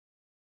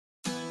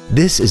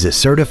This is a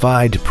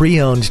certified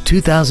pre-owned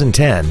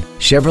 2010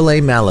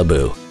 Chevrolet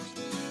Malibu.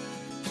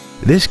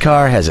 This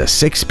car has a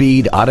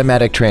 6-speed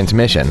automatic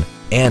transmission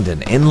and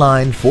an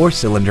inline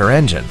 4-cylinder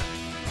engine.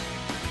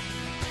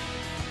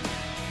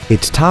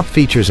 Its top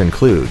features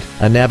include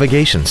a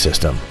navigation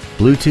system,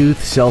 Bluetooth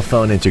cell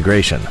phone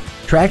integration,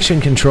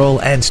 traction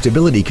control and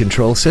stability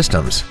control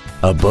systems,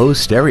 a Bose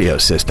stereo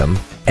system,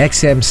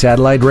 XM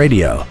satellite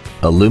radio,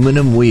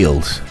 aluminum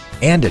wheels,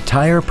 and a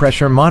tire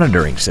pressure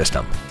monitoring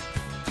system.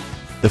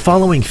 The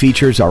following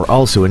features are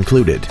also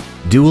included: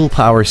 dual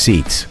power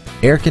seats,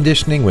 air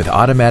conditioning with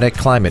automatic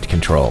climate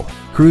control,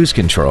 cruise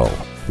control,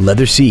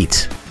 leather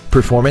seats,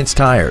 performance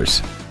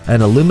tires,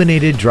 an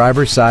illuminated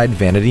driver's side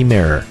vanity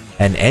mirror,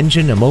 an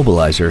engine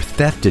immobilizer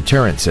theft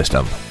deterrent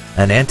system,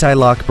 an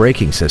anti-lock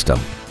braking system,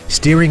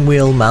 steering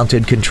wheel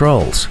mounted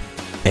controls,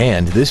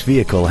 and this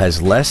vehicle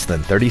has less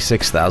than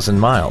 36,000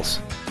 miles.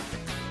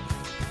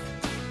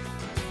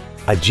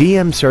 A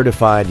GM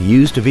certified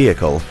used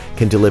vehicle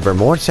can deliver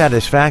more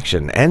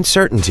satisfaction and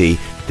certainty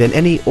than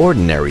any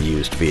ordinary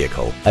used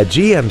vehicle. A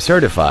GM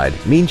certified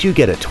means you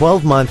get a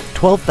 12-month,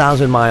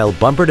 12,000-mile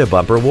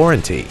bumper-to-bumper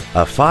warranty,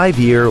 a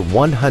 5-year,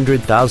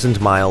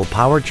 100,000-mile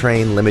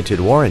powertrain limited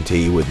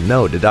warranty with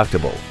no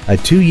deductible, a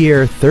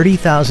 2-year,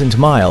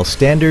 30,000-mile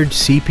standard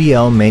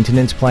CPL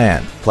maintenance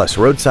plan, plus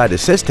roadside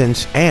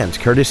assistance and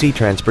courtesy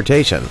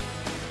transportation.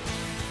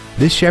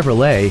 This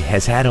Chevrolet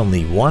has had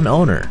only one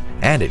owner,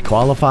 and it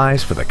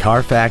qualifies for the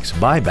Carfax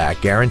buyback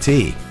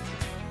guarantee.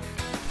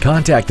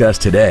 Contact us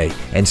today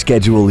and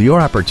schedule your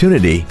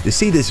opportunity to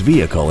see this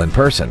vehicle in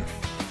person.